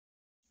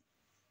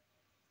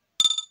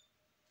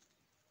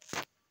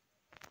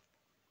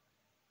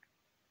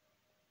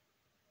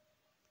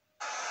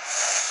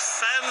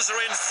fans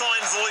are in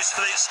fine voice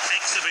for this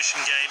exhibition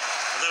game.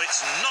 Although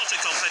it's not a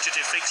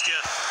competitive fixture,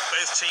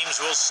 both teams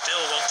will still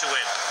want to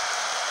win.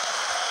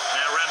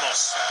 Now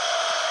Ramos.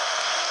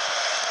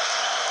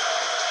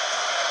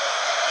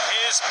 And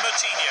here's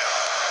Moutinho.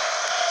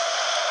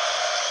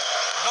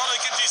 Not a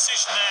good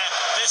decision there.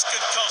 This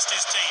could cost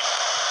his team.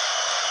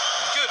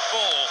 Good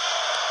ball.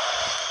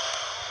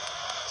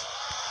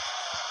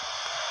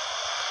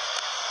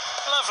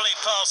 Lovely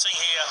passing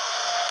here.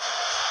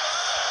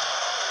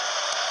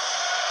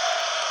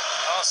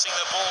 Passing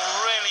the ball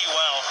really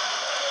well.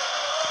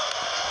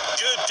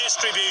 Good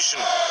distribution.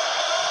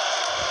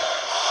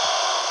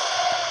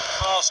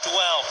 Passed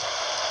well.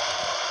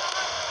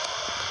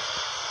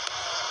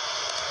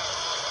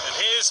 And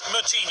here's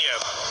Moutinho.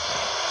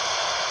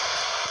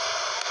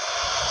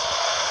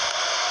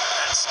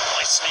 That's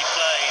nicely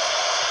played.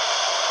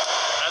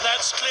 And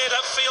that's cleared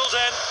up field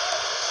then.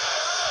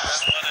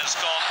 That one has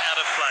gone out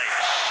of play.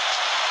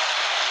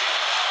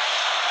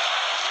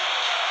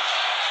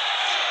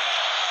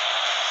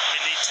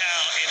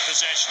 In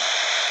possession.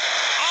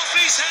 Off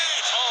his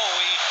head! Oh,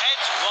 he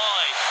heads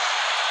wide.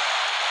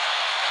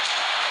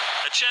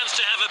 A chance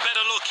to have a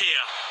better look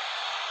here.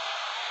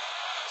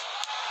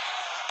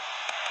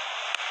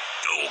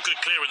 Oh, good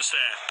clearance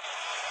there.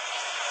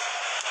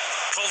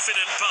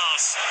 Confident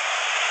pass.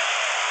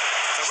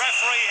 The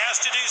referee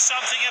has to do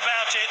something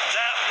about it.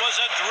 That was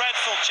a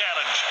dreadful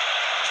challenge.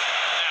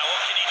 Now,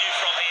 what can he do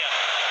from here?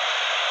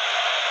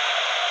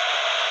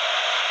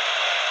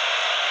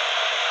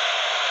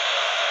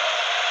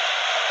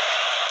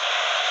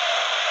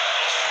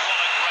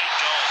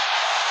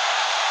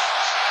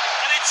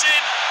 It's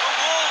in. The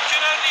wall can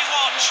only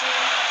watch.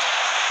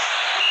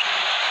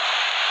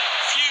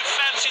 Few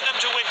fancy them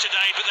to win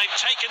today, but they've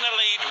taken the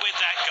lead with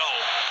that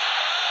goal.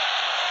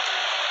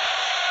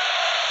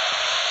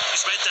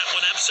 He's read that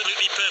one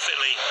absolutely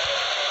perfectly.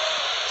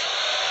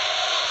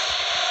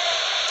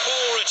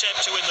 Poor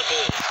attempt to win the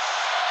ball.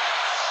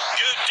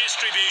 Good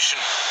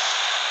distribution.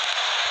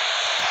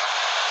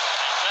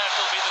 And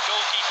that'll be the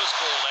goalkeeper's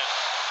ball then.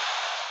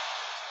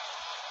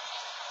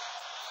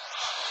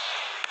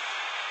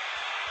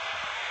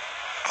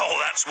 Oh,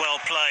 that's well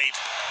played.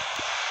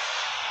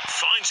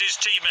 Finds his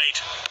teammate.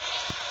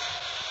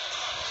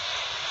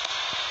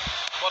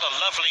 What a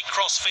lovely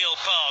cross-field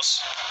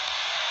pass.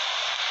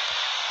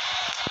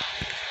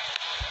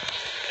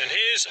 And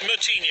here's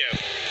Moutinho.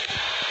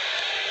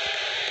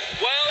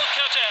 Well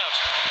cut out.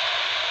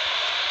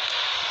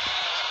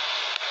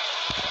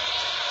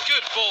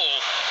 Good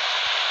ball.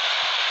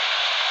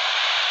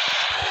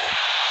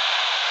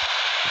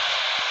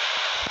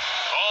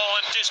 Oh,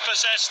 and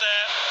dispossessed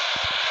there.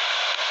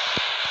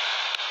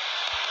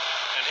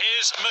 And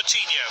here's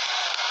Moutinho.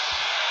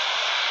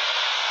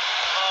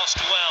 Passed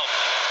well.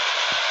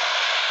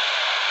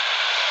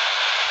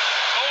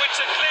 Oh, it's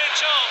a clear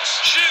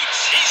chance. Shoots.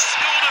 He's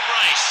scored a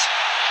brace.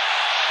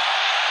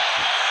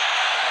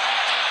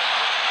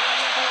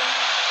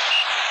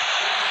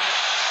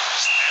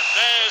 And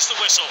there's the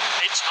whistle.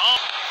 It's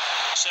half.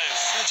 So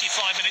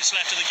 45 minutes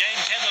left of the game.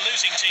 Can the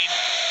losing team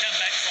come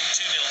back from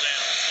 2-0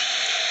 down?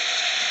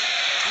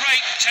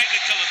 Great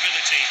technical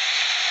ability.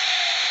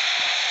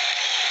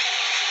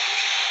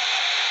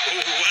 Oh,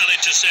 well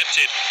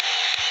intercepted.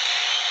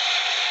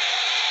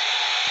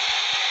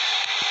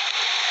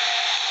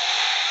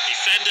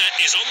 Defender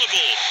is on the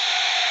ball.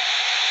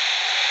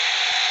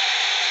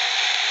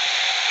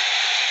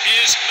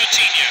 Here's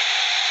Moutinho.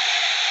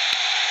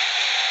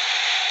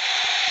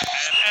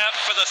 And out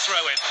for the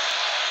throw-in.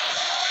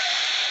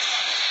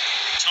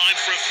 Time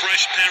for a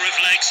fresh pair of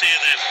legs here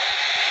then.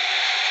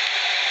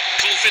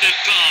 Confident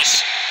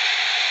pass.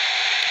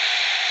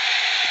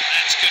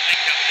 That's good link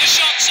up. The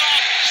shot's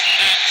on.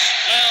 That's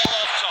well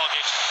off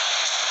target.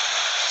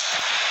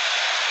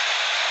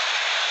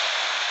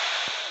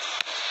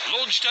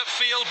 Launched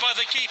upfield by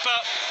the keeper.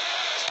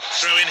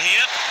 Throw in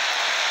here.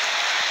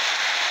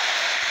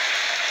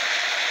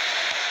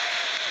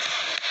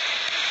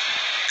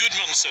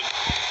 Goodmanson.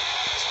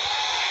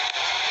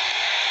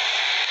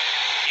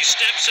 He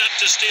steps up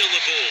to steal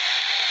the ball.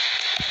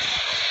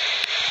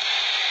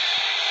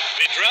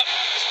 Vidra.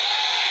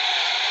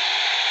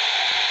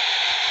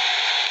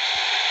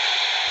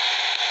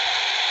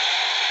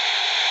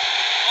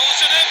 Oh,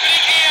 it's an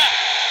opening here.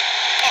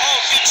 Oh,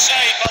 good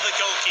save by the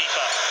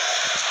goalkeeper.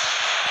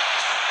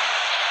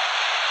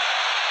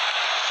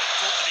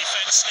 Caught the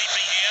defence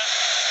sleeping here.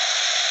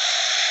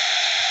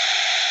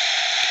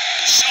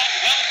 The shot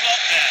well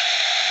blocked there.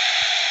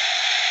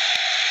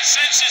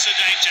 Senses the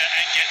danger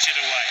and gets it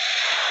away.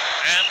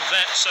 And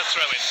that's a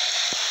throw-in.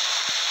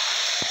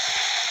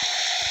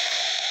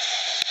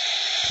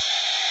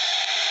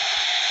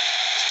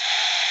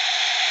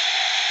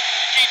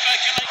 The keeper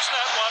collects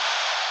that one.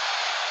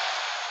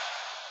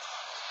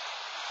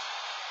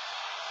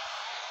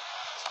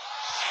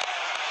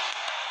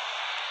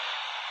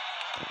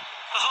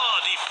 Ah,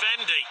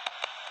 defending.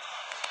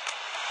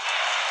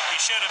 He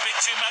showed a bit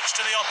too much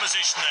to the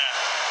opposition there.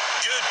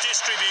 Good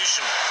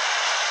distribution.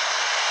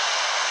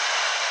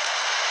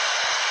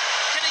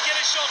 Can he get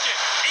a shot in?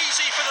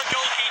 Easy for the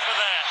goalkeeper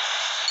there.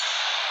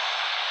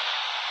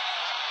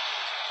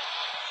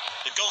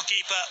 The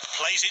goalkeeper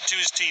plays it to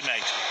his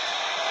teammate.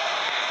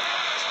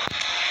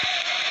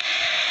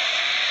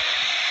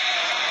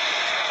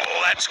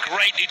 Oh, that's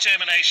great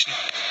determination.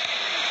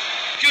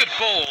 Good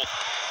ball.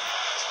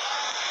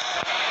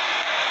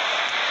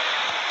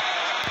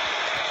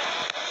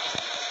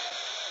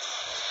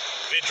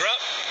 Vidra.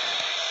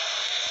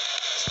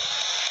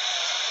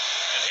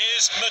 And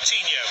here's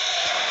Martinho.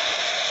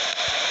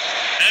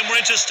 And we're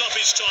into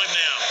stoppage time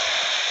now.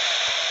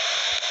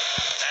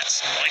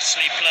 That's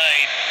nicely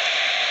played.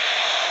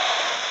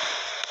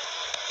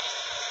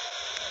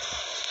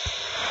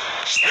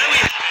 There we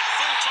have it.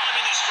 Full time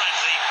in this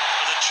friendly,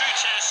 but the true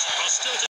tests are still to